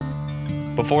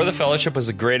Before the Fellowship was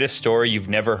the greatest story you've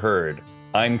never heard.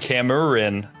 I'm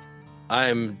Cameron.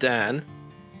 I'm Dan.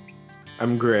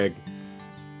 I'm Greg.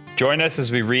 Join us as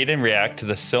we read and react to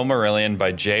The Silmarillion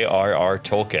by J.R.R.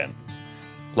 Tolkien.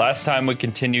 Last time we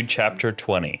continued chapter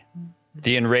 20.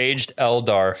 The enraged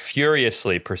Eldar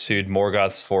furiously pursued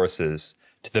Morgoth's forces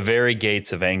to the very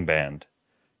gates of Angband.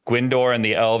 Gwyndor and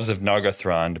the elves of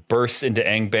Nargothrond burst into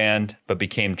Angband but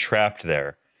became trapped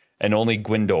there, and only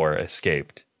Gwyndor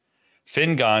escaped.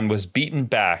 Fingon was beaten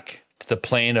back to the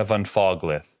plain of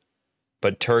Unfoglith,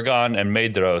 but Turgon and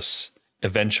Maedhros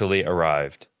eventually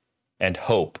arrived, and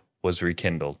hope was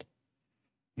rekindled.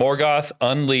 Morgoth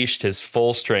unleashed his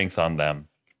full strength on them.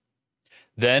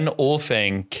 Then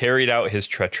Ulfang carried out his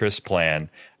treacherous plan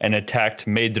and attacked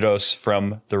Maedhros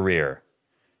from the rear.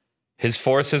 His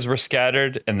forces were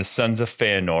scattered, and the sons of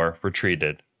Feanor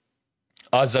retreated.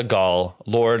 Azaghal,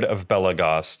 lord of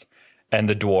Belagast, and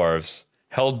the dwarves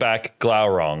held back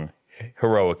Glaurung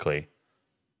heroically.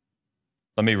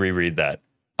 Let me reread that.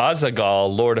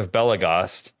 Azaghal, lord of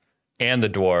Belagast, and the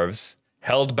dwarves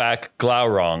held back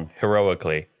Glaurung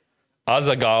heroically.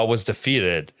 Azaghal was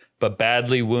defeated, but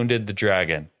badly wounded the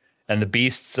dragon, and the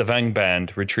beasts of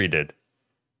Angband retreated.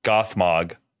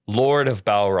 Gothmog, lord of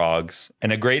Balrogs,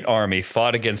 and a great army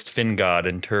fought against Fingod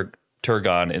and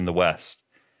Turgon in the west.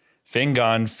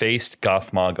 Fingon faced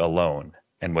Gothmog alone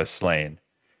and was slain.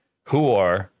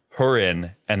 Huor,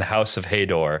 Hurin, and the house of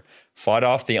Hador fought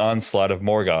off the onslaught of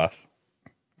Morgoth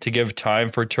to give time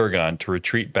for Turgon to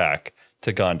retreat back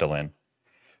to Gondolin.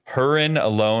 Hurin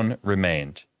alone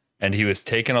remained, and he was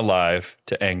taken alive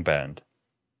to Angband.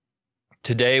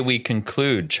 Today we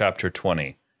conclude chapter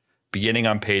 20, beginning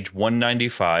on page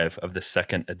 195 of the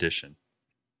second edition.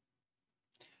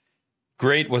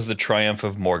 Great was the triumph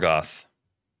of Morgoth,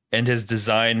 and his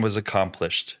design was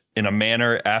accomplished in a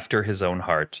manner after his own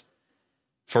heart.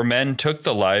 For men took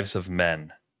the lives of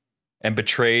men, and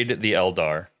betrayed the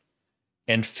Eldar,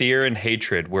 and fear and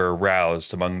hatred were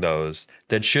aroused among those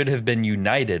that should have been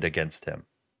united against him.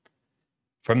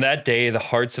 From that day the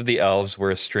hearts of the elves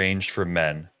were estranged from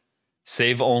men,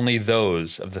 save only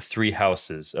those of the three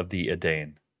houses of the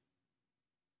Edain.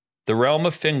 The realm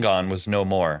of Fingon was no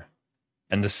more,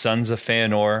 and the sons of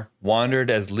Feanor wandered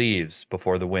as leaves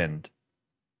before the wind.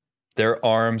 Their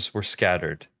arms were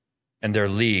scattered, and their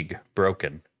league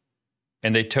broken,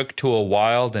 and they took to a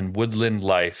wild and woodland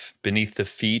life beneath the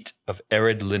feet of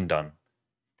Ered Lindon,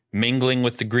 mingling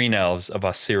with the green elves of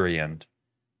Osiriand,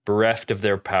 bereft of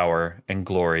their power and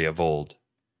glory of old.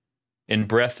 In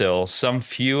Brethil, some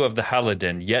few of the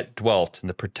Halidin yet dwelt in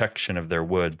the protection of their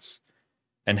woods,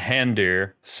 and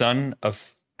Handir, son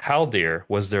of Haldir,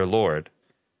 was their lord.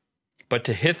 But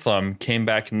to Hithlum came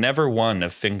back never one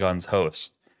of Fingon's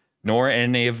host, nor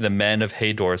any of the men of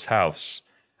Hador's house,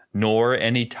 nor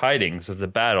any tidings of the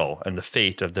battle and the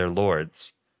fate of their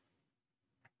lords.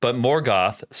 But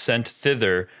Morgoth sent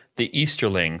thither the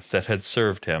Easterlings that had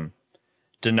served him,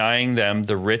 denying them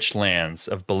the rich lands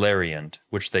of Beleriand,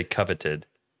 which they coveted,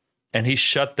 and he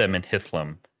shut them in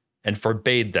Hithlum, and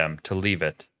forbade them to leave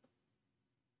it.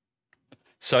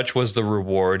 Such was the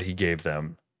reward he gave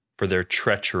them for their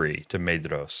treachery to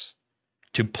Maedhros,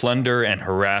 to plunder and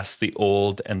harass the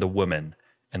old and the women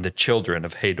and the children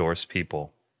of Hador's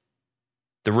people.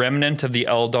 The remnant of the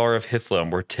Eldar of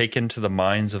Hithlum were taken to the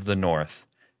mines of the north,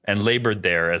 and labored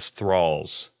there as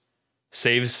thralls,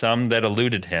 save some that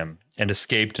eluded him and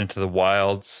escaped into the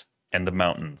wilds and the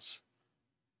mountains.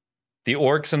 The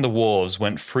orcs and the wolves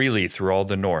went freely through all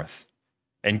the north,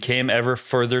 and came ever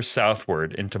further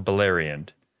southward into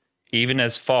Beleriand, even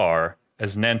as far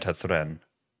as Nantathren,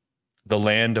 the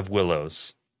land of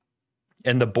willows,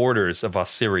 and the borders of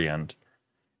Osiriand,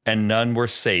 and none were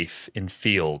safe in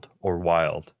field or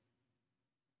wild.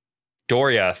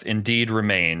 Doriath indeed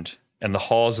remained, and the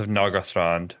halls of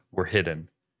Nargothrond were hidden,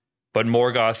 but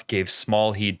Morgoth gave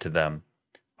small heed to them,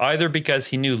 either because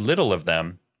he knew little of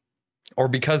them, or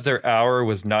because their hour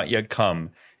was not yet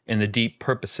come in the deep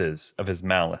purposes of his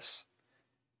malice.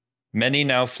 Many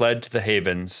now fled to the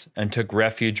havens, and took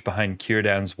refuge behind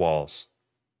Círdan's walls,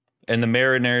 and the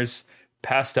mariners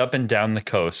passed up and down the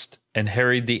coast, and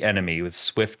harried the enemy with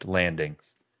swift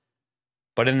landings.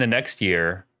 But in the next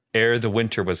year, ere the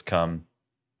winter was come,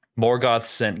 Morgoth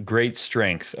sent great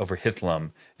strength over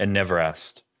Hithlum and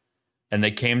Nevrast, and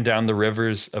they came down the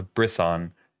rivers of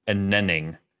Brithon and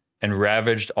Nenning, and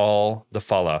ravaged all the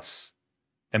Falas,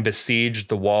 and besieged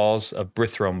the walls of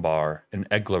Brithrombar and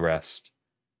Eglarest.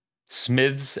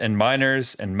 Smiths and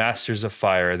miners and masters of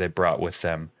fire they brought with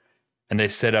them, and they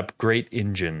set up great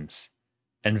engines,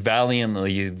 and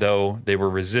valiantly though they were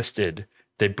resisted,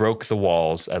 they broke the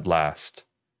walls at last.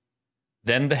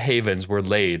 Then the havens were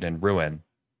laid in ruin,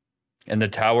 and the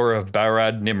tower of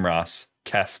Barad Nimros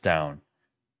cast down,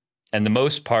 and the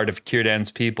most part of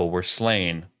Círdan's people were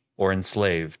slain or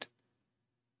enslaved.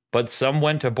 But some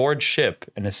went aboard ship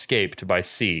and escaped by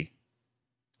sea,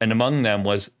 and among them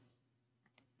was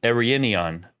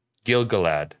Erienion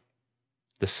Gilgalad,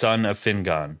 the son of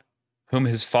Fingon, whom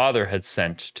his father had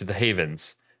sent to the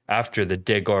havens after the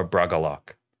Degor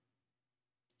Bragalok.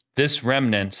 This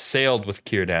remnant sailed with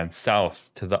Círdan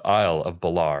south to the Isle of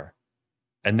Balar,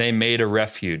 and they made a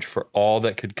refuge for all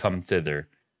that could come thither,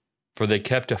 for they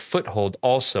kept a foothold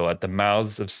also at the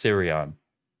mouths of Sirion,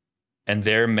 and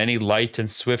there many light and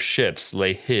swift ships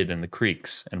lay hid in the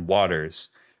creeks and waters,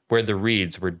 where the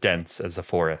reeds were dense as a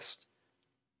forest.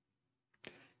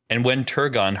 And when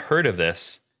Turgon heard of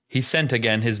this, he sent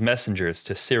again his messengers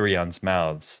to Sirion's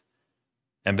mouths,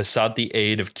 and besought the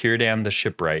aid of Círdan the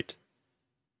shipwright.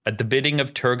 At the bidding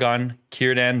of Turgon,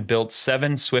 Círdan built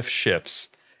 7 swift ships,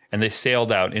 and they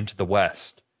sailed out into the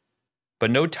west.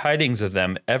 But no tidings of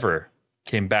them ever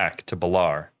came back to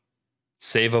Balar,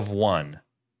 save of one,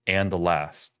 and the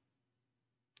last.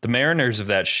 The mariners of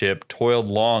that ship toiled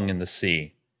long in the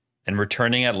sea, and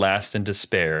returning at last in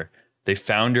despair, they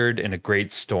foundered in a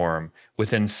great storm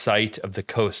within sight of the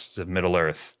coasts of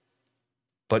Middle-earth.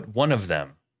 But one of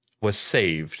them was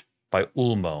saved by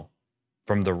Ulmo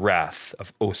from the wrath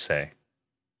of Ose,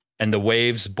 and the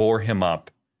waves bore him up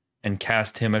and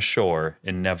cast him ashore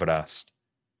in Nevrast.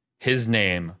 His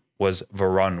name was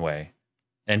Voronwe,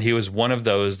 and he was one of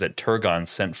those that Turgon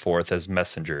sent forth as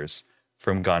messengers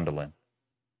from Gondolin.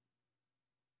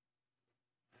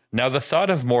 Now the thought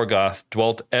of Morgoth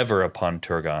dwelt ever upon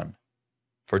Turgon,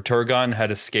 for Turgon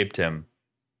had escaped him.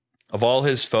 Of all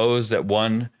his foes, that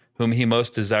one whom he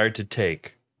most desired to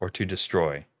take or to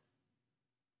destroy.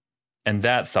 And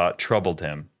that thought troubled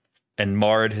him, and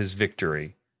marred his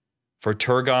victory. For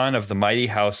Turgon of the mighty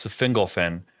house of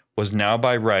Fingolfin was now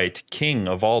by right king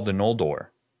of all the Noldor.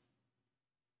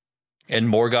 And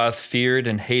Morgoth feared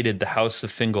and hated the house of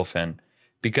Fingolfin,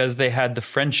 because they had the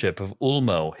friendship of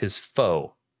Ulmo his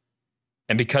foe,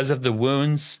 and because of the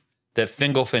wounds that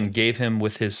Fingolfin gave him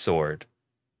with his sword.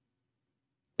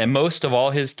 And most of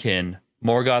all his kin,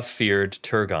 Morgoth feared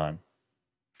Turgon,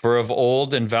 for of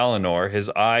old in Valinor his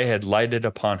eye had lighted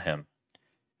upon him,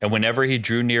 and whenever he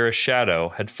drew near a shadow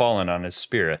had fallen on his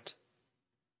spirit,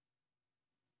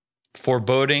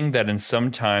 foreboding that in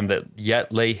some time that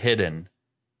yet lay hidden,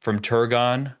 from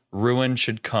Turgon ruin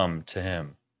should come to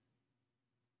him.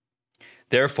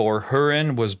 Therefore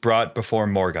Hurin was brought before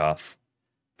Morgoth,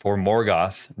 for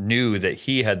Morgoth knew that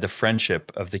he had the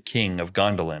friendship of the king of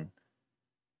Gondolin.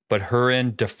 But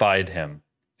Hurin defied him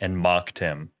and mocked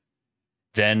him.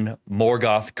 Then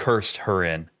Morgoth cursed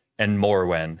Hurin and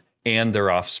Morwen and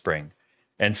their offspring,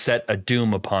 and set a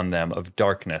doom upon them of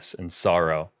darkness and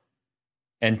sorrow.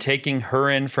 And taking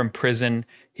Hurin from prison,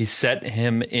 he set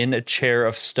him in a chair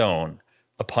of stone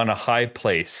upon a high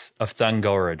place of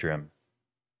Thangorodrim.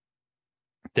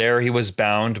 There he was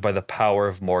bound by the power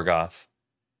of Morgoth.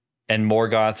 And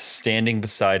Morgoth, standing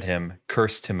beside him,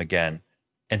 cursed him again,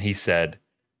 and he said,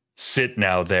 "Sit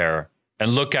now there,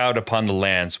 and look out upon the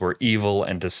lands where evil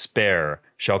and despair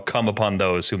shall come upon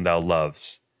those whom thou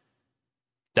loves.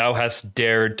 Thou hast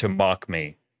dared to mock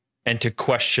me, and to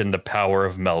question the power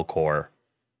of Melkor,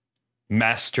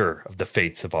 master of the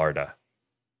fates of Arda.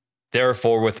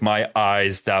 Therefore with my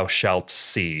eyes thou shalt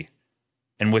see,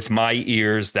 and with my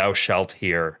ears thou shalt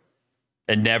hear,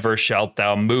 and never shalt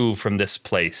thou move from this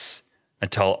place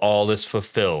until all is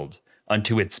fulfilled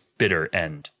unto its bitter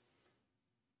end."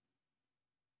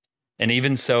 And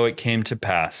even so it came to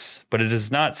pass, but it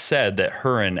is not said that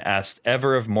Hurin asked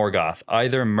ever of Morgoth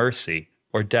either mercy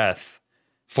or death,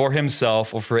 for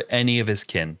himself or for any of his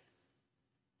kin.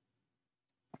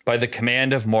 By the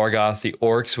command of Morgoth, the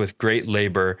orcs with great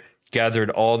labor gathered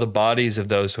all the bodies of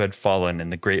those who had fallen in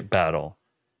the great battle,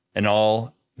 and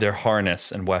all their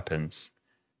harness and weapons,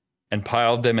 and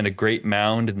piled them in a great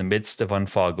mound in the midst of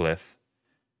Unfoglith,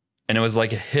 and it was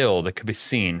like a hill that could be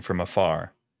seen from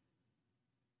afar.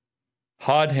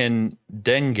 Hodhin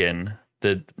Dengin,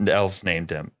 the elves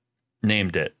named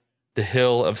it, the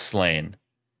Hill of Slain,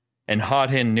 and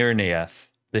Hodhin Nirneath,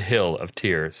 the Hill of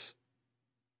Tears.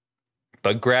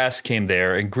 But grass came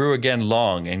there and grew again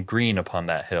long and green upon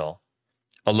that hill,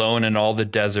 alone in all the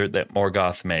desert that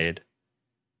Morgoth made.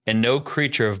 And no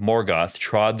creature of Morgoth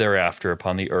trod thereafter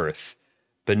upon the earth,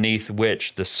 beneath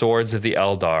which the swords of the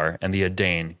Eldar and the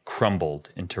Edain crumbled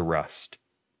into rust.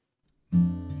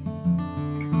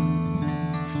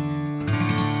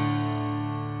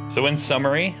 So in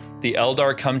summary, the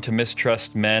Eldar come to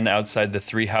mistrust men outside the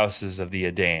 3 houses of the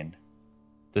Edain.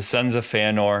 The sons of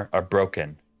Feanor are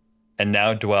broken, and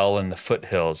now dwell in the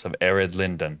foothills of arid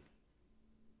Lindon.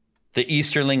 The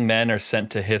Easterling men are sent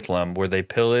to Hithlum, where they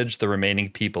pillage the remaining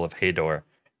people of Hador,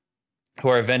 who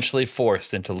are eventually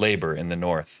forced into labor in the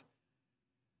north.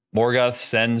 Morgoth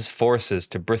sends forces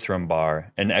to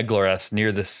Brithrumbar and Egloras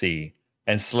near the sea,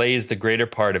 and slays the greater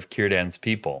part of Círdan's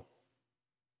people.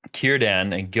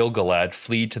 Círdan and Gil-galad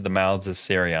flee to the mouths of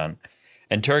Sirion,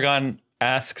 and Turgon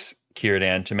asks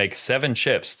Círdan to make 7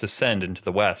 ships to send into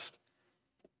the west.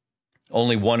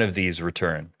 Only one of these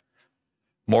return.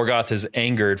 Morgoth is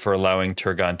angered for allowing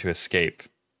Turgon to escape.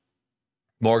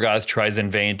 Morgoth tries in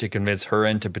vain to convince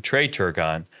Hurin to betray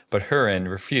Turgon, but Hurin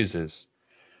refuses.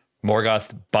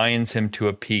 Morgoth binds him to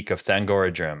a peak of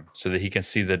Thangorodrim so that he can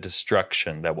see the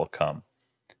destruction that will come.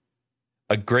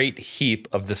 A great heap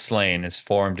of the slain is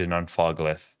formed in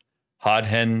Anfoglith,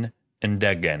 Hodhen and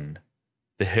Degen,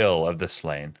 the hill of the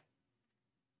slain.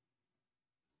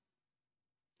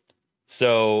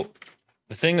 So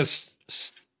the thing that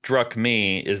struck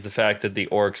me is the fact that the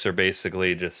orcs are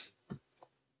basically just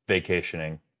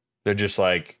vacationing. They're just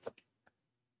like,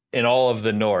 in all of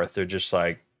the north, they're just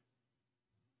like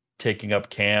taking up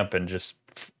camp and just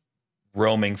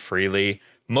roaming freely.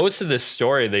 Most of this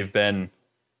story, they've been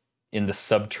in the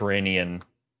subterranean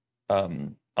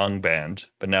Ungband,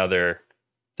 but now they're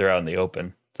out in the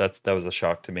open. That was a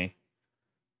shock to me.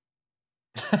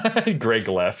 Greg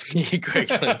left.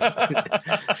 Greg's left.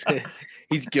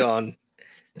 He's gone.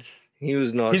 He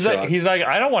was not. He's like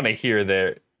I don't want to hear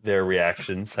their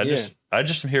reactions. I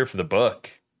just am here for the book.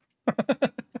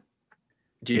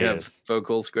 Do you have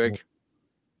vocals, Greg?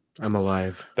 I'm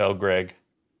alive. Belgreg.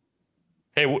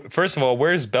 Hey, first of all,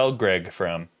 where's Belgreg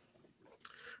from?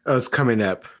 Oh, it's coming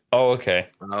up. Oh, okay.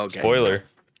 Spoiler.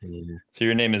 Yeah. So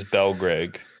your name is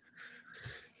Belgreg.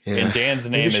 Yeah. And Dan's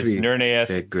name is Nerneath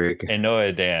and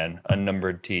Enoedan,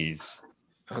 unnumbered T's.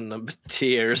 Unnumbered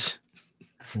tears.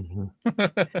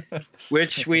 Mm-hmm.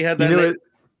 Which we had that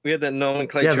we had that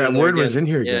nomenclature. Yeah, that word was in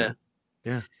here again.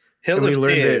 Yeah. Hill of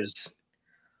Tears.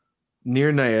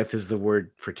 Nerneath is the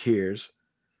word for tears.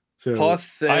 So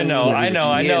I know,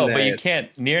 but you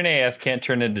can't. Nerneath can't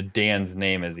turn into Dan's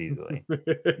name as easily.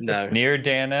 No. Near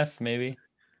Daneth, maybe.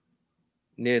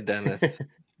 Near Daneth.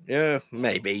 Yeah,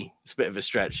 maybe. It's a bit of a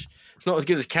stretch. It's not as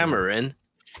good as Cameron.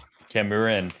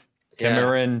 Cameron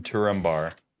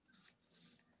Turumbar.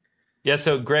 Yeah,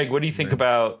 so Greg, what do you think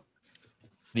about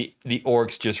the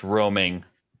orcs just roaming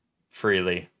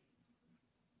freely?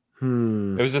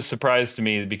 It was a surprise to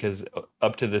me because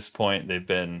up to this point they've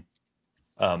been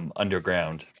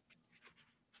underground.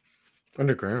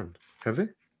 Underground, have they?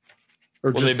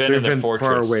 Or well, they've been in the fortress.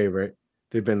 Far away, right?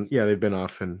 They've been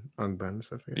off in Angband and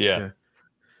stuff. Yeah,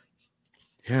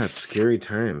 it's scary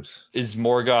times. Is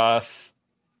Morgoth?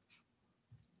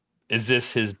 Is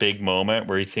this his big moment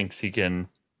where he thinks he can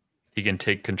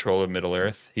take control of Middle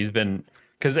Earth? He's been,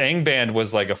 because Angband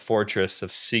was like a fortress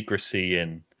of secrecy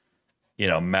and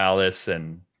malice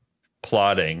and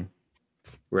plotting,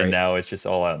 right? And now it's just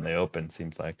all out in the open.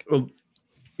 Seems like. Well,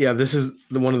 yeah, this is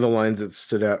one of the lines that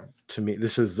stood out to me.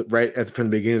 This is right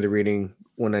from the beginning of the reading,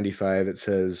 195. It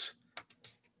says,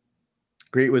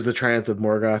 "Great was the triumph of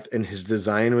Morgoth, and his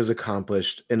design was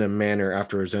accomplished in a manner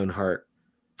after his own heart.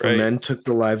 For men took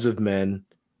the lives of men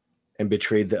and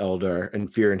betrayed the Eldar,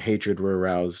 and fear and hatred were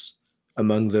aroused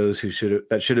among those who should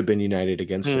have been united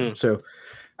against him." So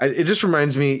it just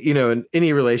reminds me, in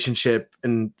any relationship,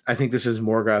 and I think this is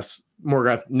Morgoth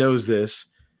knows this,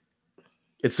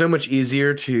 it's so much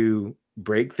easier to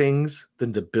break things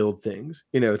than to build things.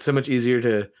 It's so much easier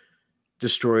to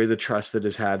destroy the trust that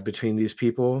is had between these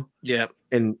people. Yeah.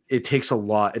 And it takes a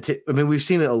lot. We've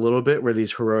seen it a little bit where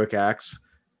these heroic acts,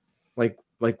 like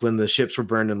when the ships were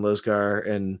burned in Losgar,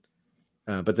 and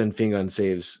but then Fingon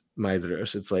saves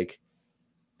Maedhros. It's like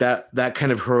that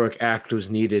kind of heroic act was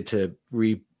needed to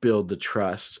rebuild the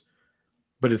trust.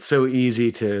 But it's so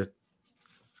easy to,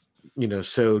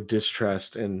 sow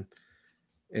distrust and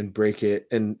break it.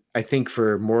 And I think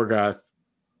for Morgoth,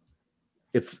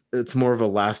 it's more of a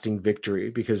lasting victory,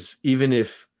 because even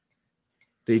if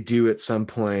they do at some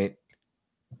point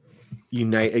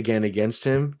unite again against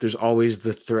him, there's always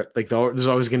the threat, there's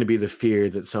always going to be the fear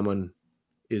that someone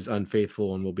is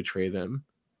unfaithful and will betray them.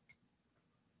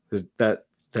 That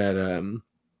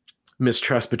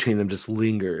mistrust between them just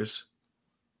lingers.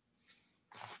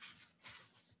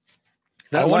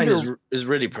 That line is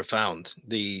really profound.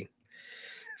 The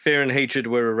fear and hatred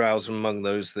were aroused among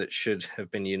those that should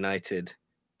have been united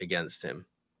against him.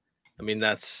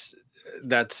 That's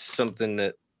something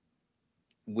that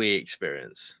we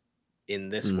experience in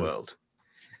this world.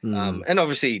 And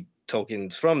obviously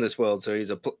Tolkien's from this world, so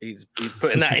he's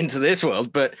putting that into this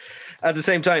world. But at the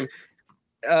same time,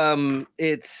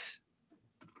 it's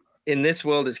in this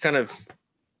world. It's kind of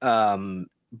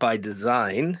by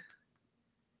design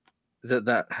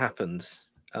that happens.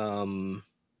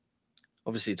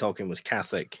 Obviously, Tolkien was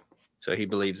Catholic, so he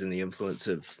believes in the influence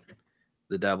of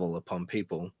the devil upon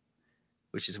people,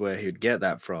 which is where he would get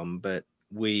that from. But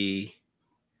I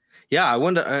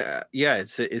wonder.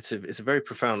 It's a very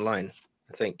profound line,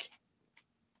 I think.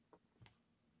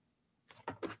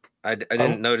 I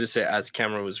didn't notice it as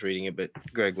Cameron was reading it, but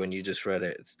Greg, when you just read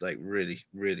it, it's like really,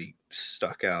 really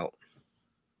stuck out.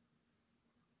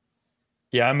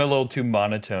 Yeah, I'm a little too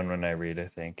monotone when I read, I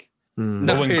think. Mm.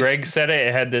 But when Greg said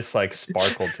it had this like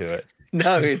sparkle to it.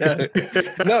 No.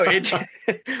 It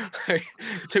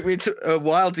took me a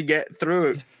while to get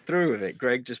through with it.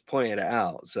 Greg just pointed it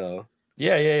out. So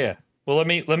yeah. Well, let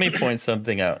me point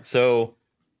something out. So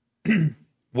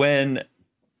when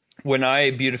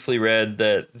I beautifully read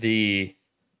that the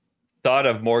thought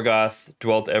of Morgoth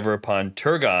dwelt ever upon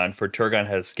Turgon, for Turgon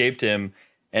had escaped him,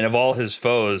 and of all his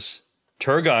foes,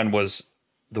 Turgon was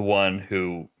the one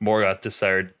who Morgoth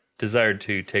desired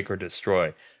to take or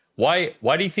destroy. Why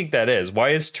do you think that is?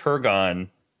 Why is Turgon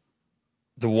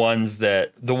the one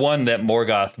that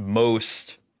Morgoth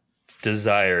most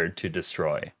desired to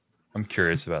destroy? I'm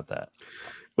curious about that.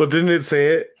 Well, didn't it say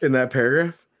it in that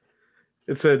paragraph?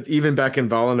 It said even back in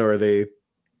Valinor they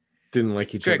didn't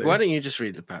like each other. Greg, why don't you just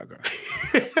read the paragraph?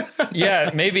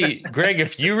 Yeah, maybe Greg,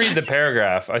 if you read the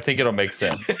paragraph, I think it'll make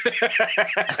sense.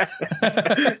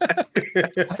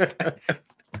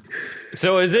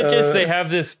 So is it just they have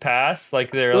this past,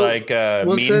 like they're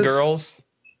mean girls?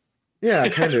 Yeah,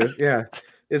 kind of. Yeah,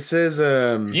 it says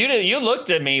you looked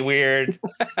at me weird.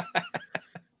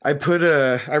 I wrote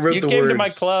the words. You came to my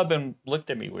club and looked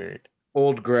at me weird.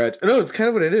 Old grudge. No, it's kind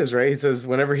of what it is, right? He says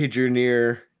whenever he drew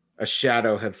near, a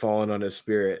shadow had fallen on his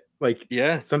spirit. Like,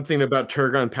 yeah, something about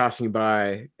Turgon passing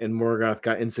by and Morgoth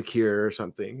got insecure or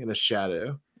something in a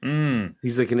shadow.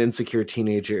 He's like an insecure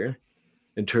teenager,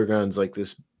 and Turgon's like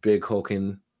this big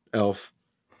hulking elf.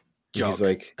 He's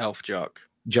like elf jock.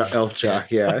 Elf jock,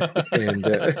 yeah. And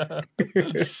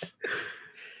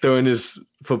throwing his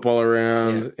football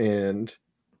around, and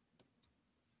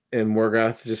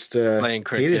Morgoth just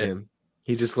hated him.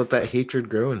 He just let that hatred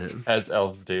grow in him, as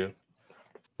elves do.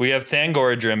 We have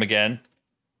Thangorodrim again.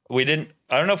 I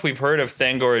don't know if we've heard of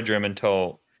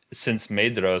Thangorodrim since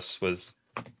Maedhros was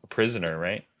a prisoner,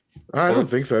 right? I don't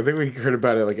think so. I think we heard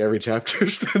about it like every chapter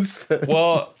since then.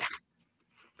 Well,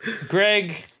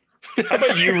 Greg, how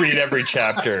about you read every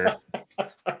chapter?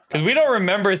 Because we don't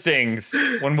remember things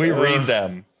when we read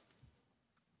them.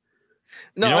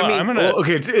 No, you know, I mean,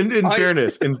 okay. In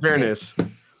fairness,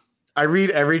 I read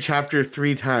every chapter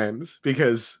 3 times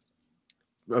because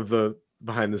of the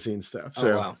behind the scenes stuff.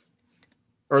 So, wow.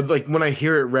 Or like when I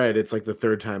hear it read, it's like the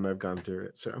 3rd time I've gone through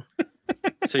it. So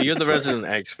you're the resident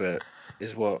expert,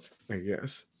 is what I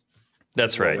guess.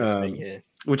 That's right.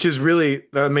 Which is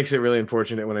that makes it really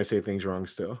unfortunate when I say things wrong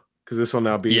still, because this will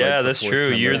now be. Yeah, that's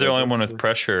true. You're the only one with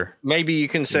pressure. Maybe you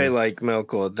can say like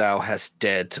Melkor, thou hast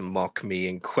dared to mock me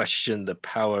and question the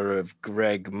power of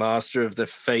Greg, master of the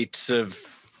fates of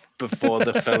before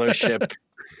the fellowship.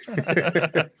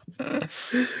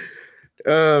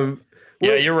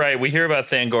 Yeah, you're right. We hear about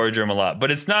Thangorodrim a lot, but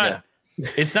it's not. Yeah.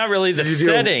 It's not really the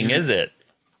setting, is it?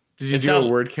 Did you do a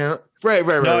word count? Right.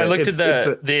 No, I looked at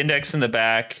the index in the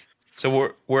back.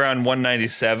 So we're on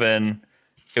 197.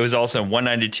 It was also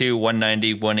 192,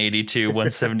 190, 182,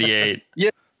 178. Yeah,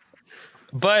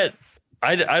 but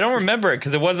I don't remember it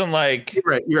because it wasn't like. You're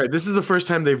right. This is the first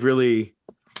time they've really,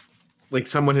 like,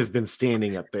 someone has been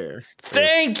standing up there.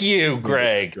 Thank you,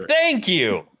 Greg. Thank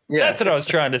you. Yeah. That's what I was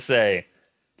trying to say.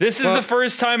 This is the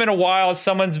first time in a while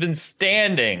someone's been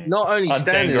standing. Not only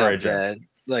standing up there,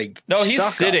 like he's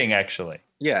sitting actually.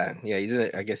 Yeah.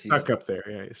 I guess he's stuck up there.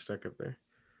 Yeah, he's stuck up there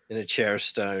in a chair of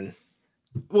stone.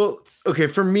 Well, okay,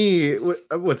 for me,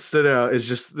 what stood out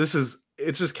is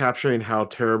it's just capturing how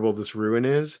terrible this ruin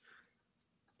is.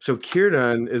 So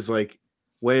Círdan is like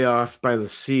way off by the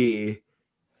sea,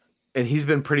 and he's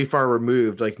been pretty far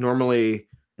removed. Like normally,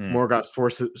 Morgoth's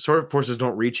forces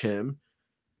don't reach him.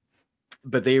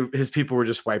 But his people were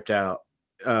just wiped out.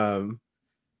 So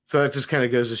that just kind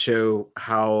of goes to show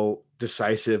how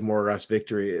decisive Morgoth's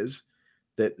victory is,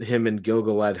 that him and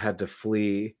Gil-galad had to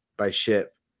flee by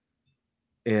ship.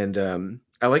 And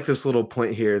I like this little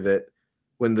point here that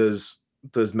when those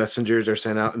messengers are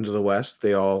sent out into the west,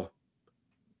 they all,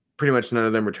 pretty much none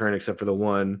of them return except for the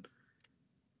one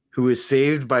who is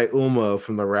saved by Ulmo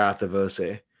from the wrath of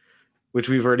Ose, which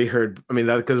we've already heard. I mean,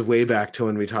 that goes way back to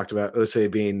when we talked about Ose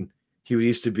being he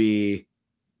used to be.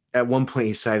 At one point,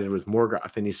 he sided with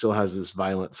Morgoth, and he still has this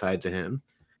violent side to him.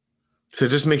 So it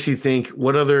just makes you think: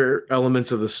 what other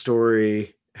elements of the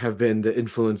story have been the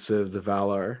influence of the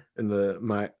Valar and the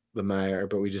Maiar,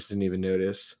 but we just didn't even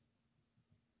notice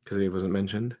because it wasn't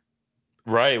mentioned.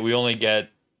 Right. We only get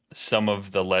some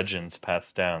of the legends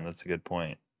passed down. That's a good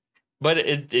point. But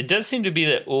it does seem to be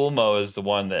that Ulmo is the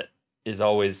one that is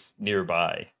always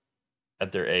nearby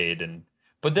at their aid.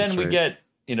 But then we get,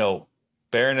 Beren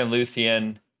and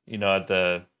Luthien,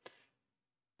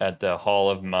 at the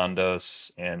Hall of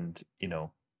Mandos and,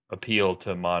 appeal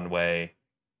to Manwë.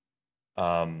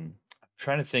 I'm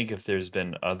trying to think if there's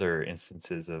been other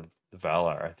instances of the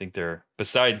Valar. I think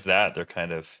besides that, they're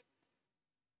kind of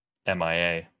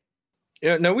MIA.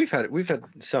 Yeah, no, we've had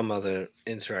some other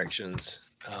interactions.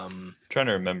 Trying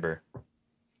to remember.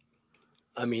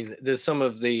 I mean, there's some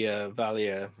of the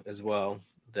Valia as well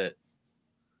that.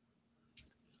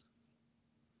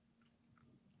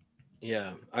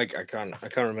 Yeah, I can't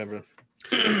remember.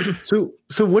 So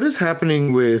what is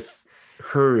happening with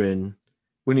Hurin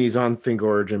when he's on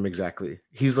Thingorigin exactly?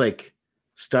 He's like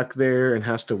stuck there and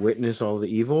has to witness all the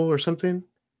evil or something?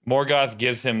 Morgoth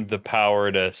gives him the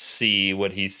power to see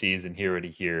what he sees and hear what he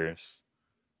hears,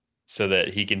 so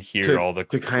that he can hear all the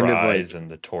cries kind of like, and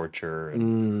the torture.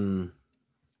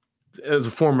 As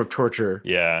a form of torture.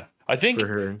 Yeah. I think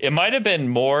it might have been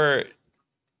more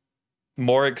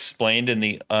explained in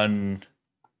the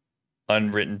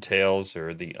unwritten tales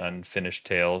or the unfinished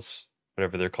tales,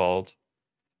 whatever they're called.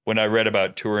 When I read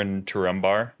about Turin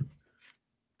Turambar.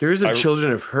 There is a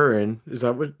Children of Hurin. Is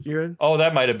that what you read? Oh,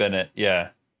 that might have been it. Yeah.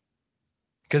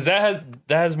 Because that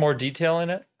has more detail in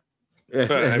it.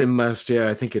 It must, yeah,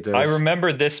 I think it does. I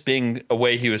remember this being a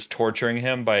way he was torturing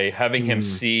him by having him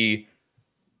see,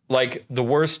 like, the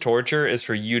worst torture is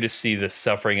for you to see the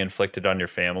suffering inflicted on your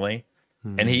family.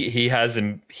 And he has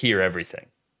him hear everything.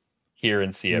 Hear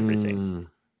and see everything.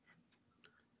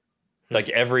 Like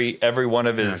every one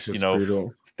of his,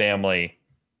 brutal. Family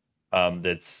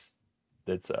that's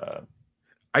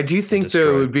I do think destroyed.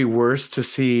 Though it would be worse to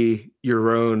see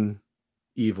your own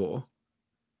evil.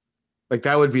 Like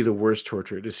that would be the worst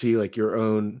torture, to see like your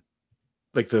own,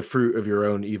 like the fruit of your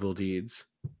own evil deeds.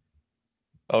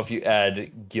 Oh, if you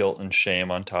add guilt and shame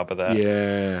on top of that.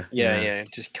 Yeah.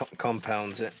 It just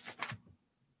compounds it.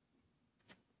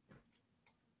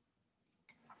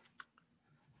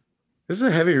 This is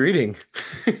a heavy reading.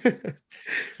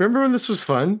 Remember when this was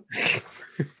fun?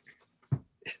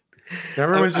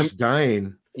 Everyone's just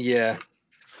dying. Yeah.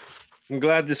 I'm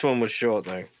glad this one was short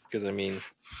though, because I mean,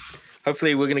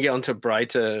 hopefully we're going to get onto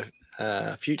brighter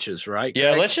futures, right?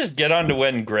 Yeah, Greg? Let's just get on to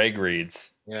when Greg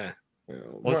reads. Yeah.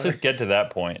 Let's just get to that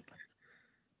point.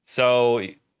 So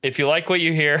if you like what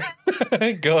you hear,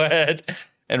 go ahead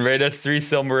and rate us 3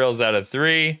 Silmarils out of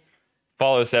 3.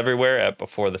 Follow us everywhere at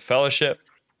Before the Fellowship.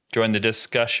 Join the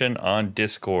discussion on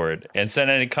Discord. And send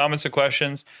any comments or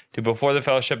questions to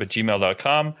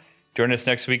beforethefellowship@gmail.com. Join us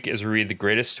next week as we read the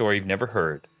greatest story you've never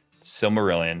heard,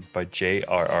 Silmarillion by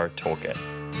J.R.R. Tolkien.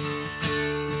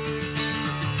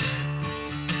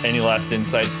 Any last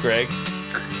insights, Greg?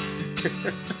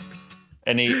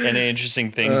 Any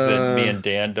interesting things that me and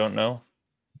Dan don't know?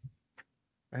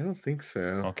 I don't think so.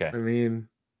 Okay. I mean,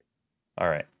 all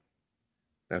right.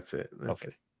 That's it.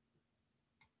 Okay.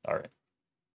 All right.